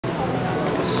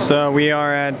So we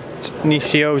are at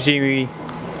Nishiki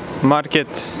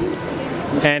market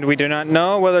and we do not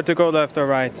know whether to go left or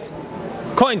right.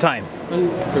 Coin time!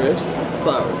 100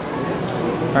 flour.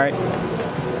 Alright.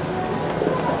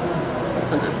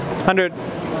 100.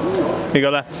 We go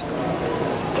left.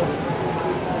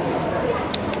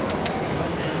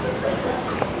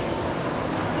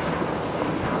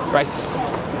 Rice.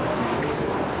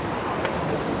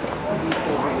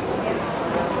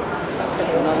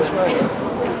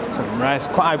 Some rice,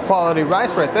 high quality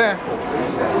rice right there.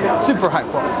 Super high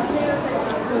quality.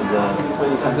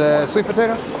 Is a sweet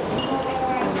potato?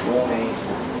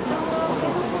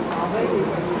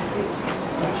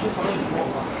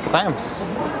 Clams.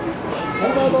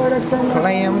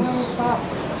 Clams.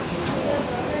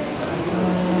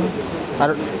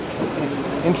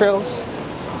 Entrails.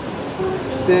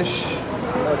 Fish.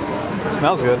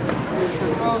 Smells good.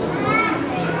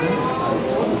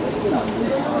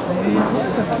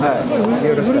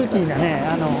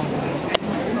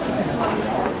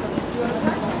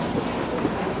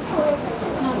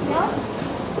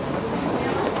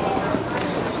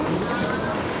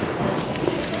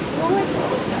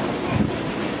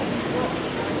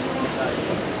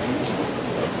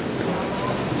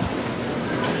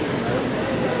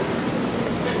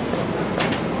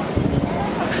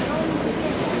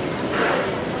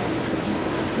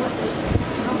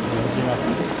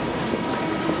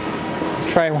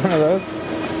 Try one of those.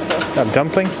 A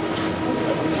dumpling.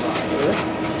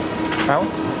 How?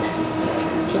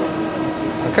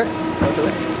 Okay. I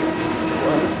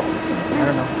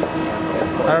don't know.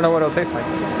 I don't know what it'll taste like.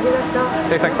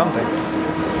 Tastes like something.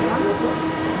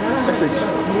 Actually,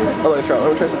 oh, let's try.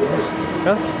 I'll try something.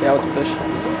 Really? Yeah, I want some fish.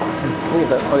 I'll get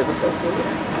that. I'll get this guy.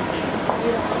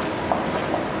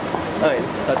 Alright,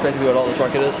 that's basically what all this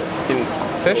market is. Giving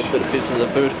Fish? little pieces of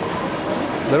food.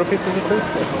 Little pieces of food?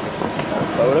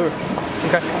 But whatever.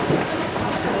 Okay.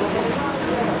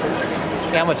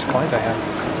 See how much coins I have.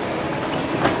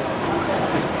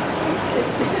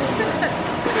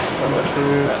 How much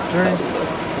food?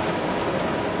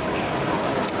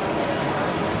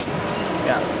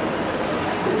 Yeah.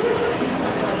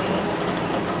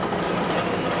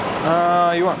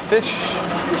 You want fish?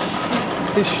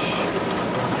 Fish.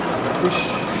 Fish.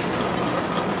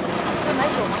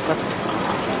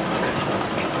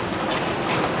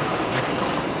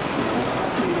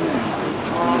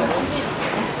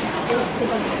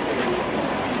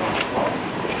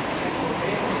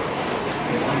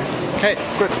 Hey,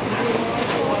 squid.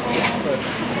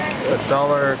 It's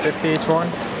 $1.50 each one.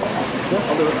 Yeah,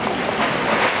 I'll do it.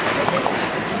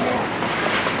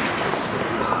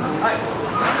 Hi.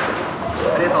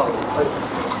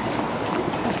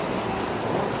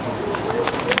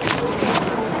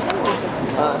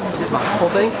 Whole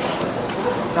thing?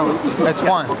 No, it's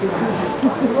one. I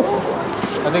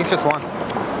think it's just one.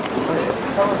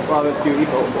 Well, if you eat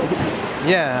both.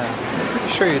 Yeah,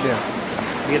 sure you do.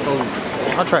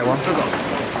 I'll try one.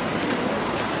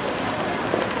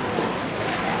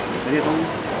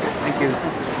 Thank you.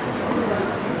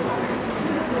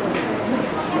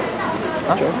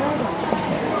 Huh?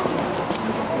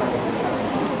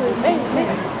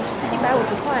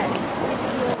 150块。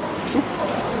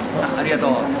ありがと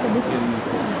う。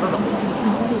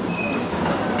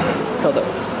そうだ。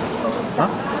Huh?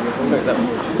 Sorry, that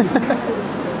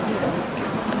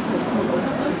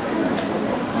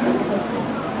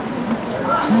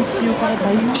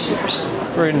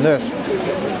We're eating this.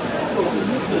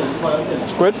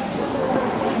 Squid?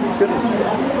 good.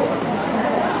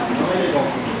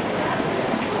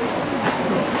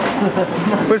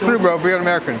 Push through, bro. Be an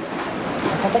American.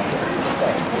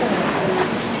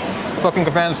 Fucking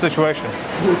Japan situation.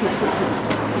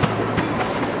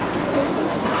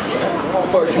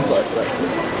 Far too polite for that.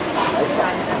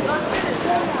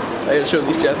 I gotta show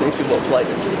these Japanese people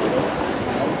politeness.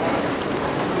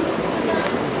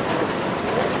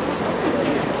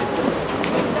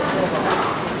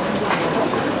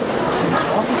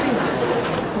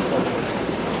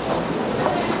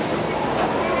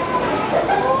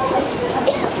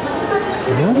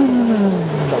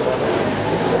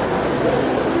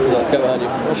 Look, go behind you.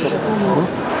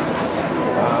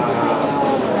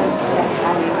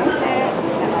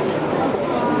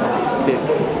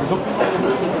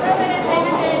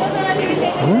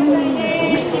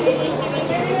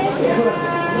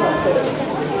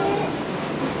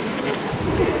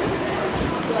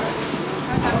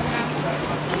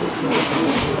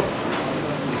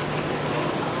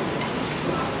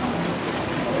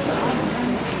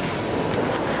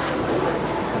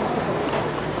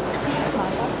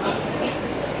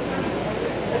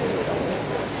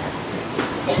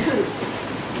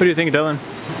 What do you think, Dylan?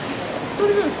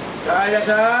 さあいらっ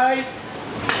しゃい。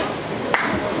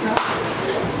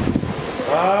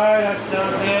はい、いらっしゃい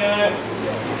ませ。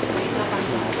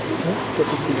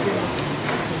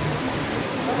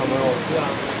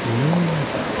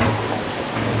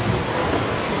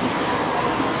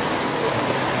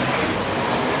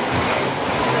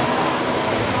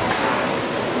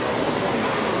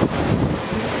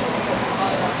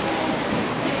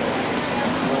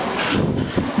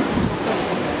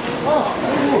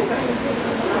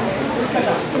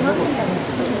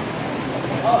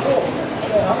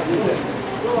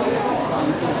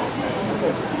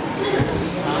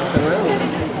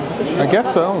I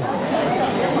guess so.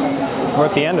 We're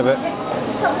at the end of it.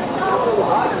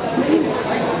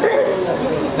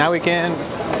 Now we can,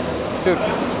 dude.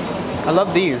 I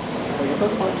love these,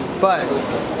 but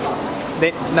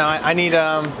I need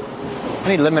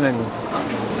lemon and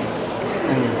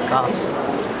sauce.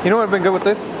 You know what would have been good with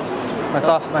this? My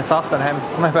sauce that I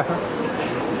have. My bad.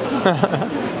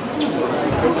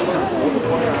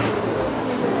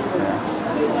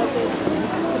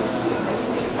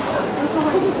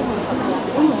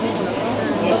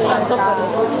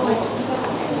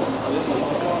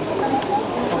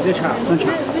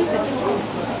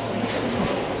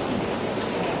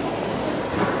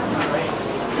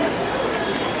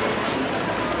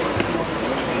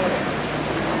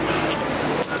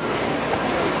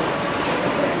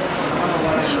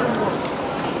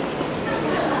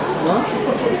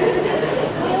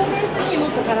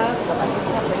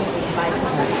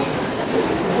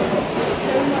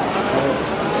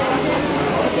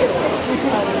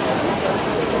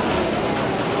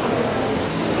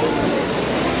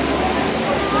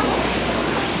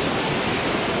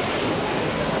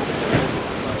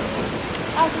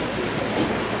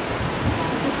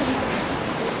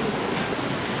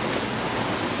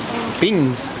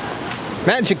 Beans.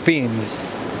 Magic beans.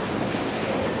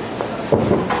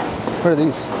 What are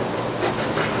these?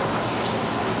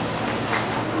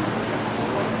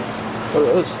 What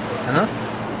are those?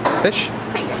 Fish?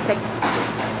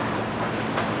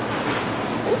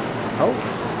 Oh.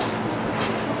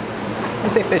 You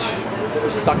say fish.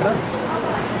 Sakura?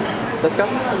 Let's go.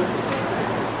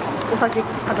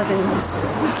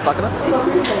 Sakura?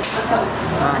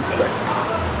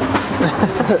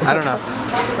 I don't know.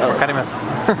 Wakarimasu.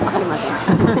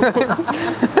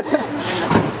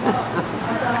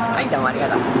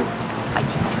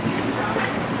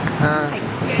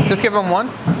 Just give him one.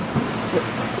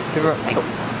 Give her.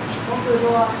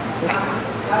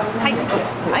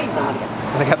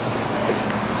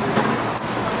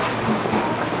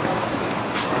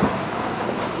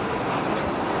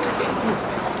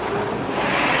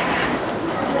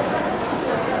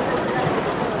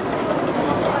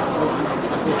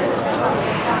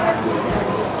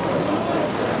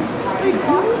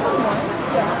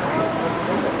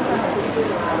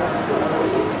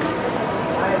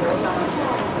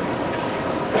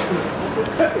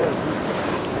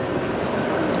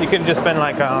 You can just spend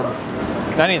like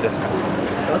nani this guy.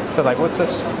 So like, what's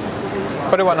this?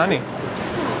 What want nani?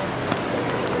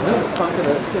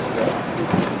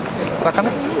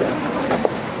 Sakana?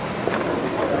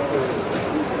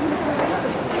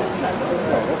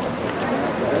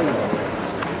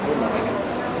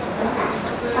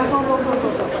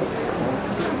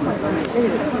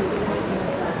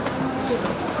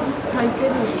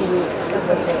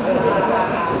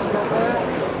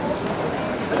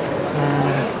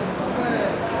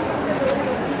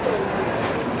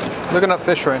 Looking up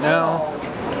fish right now.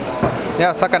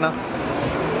 Yeah, sakana.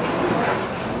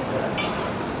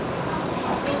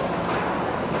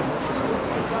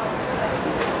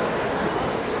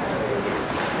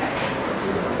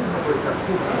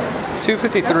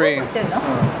 $2.53.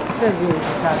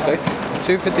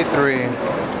 $2.53.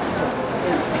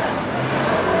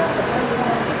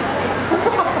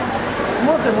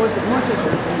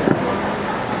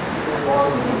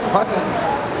 What?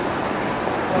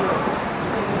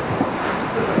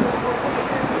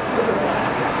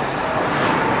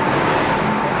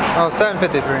 Oh,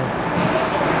 $7.53.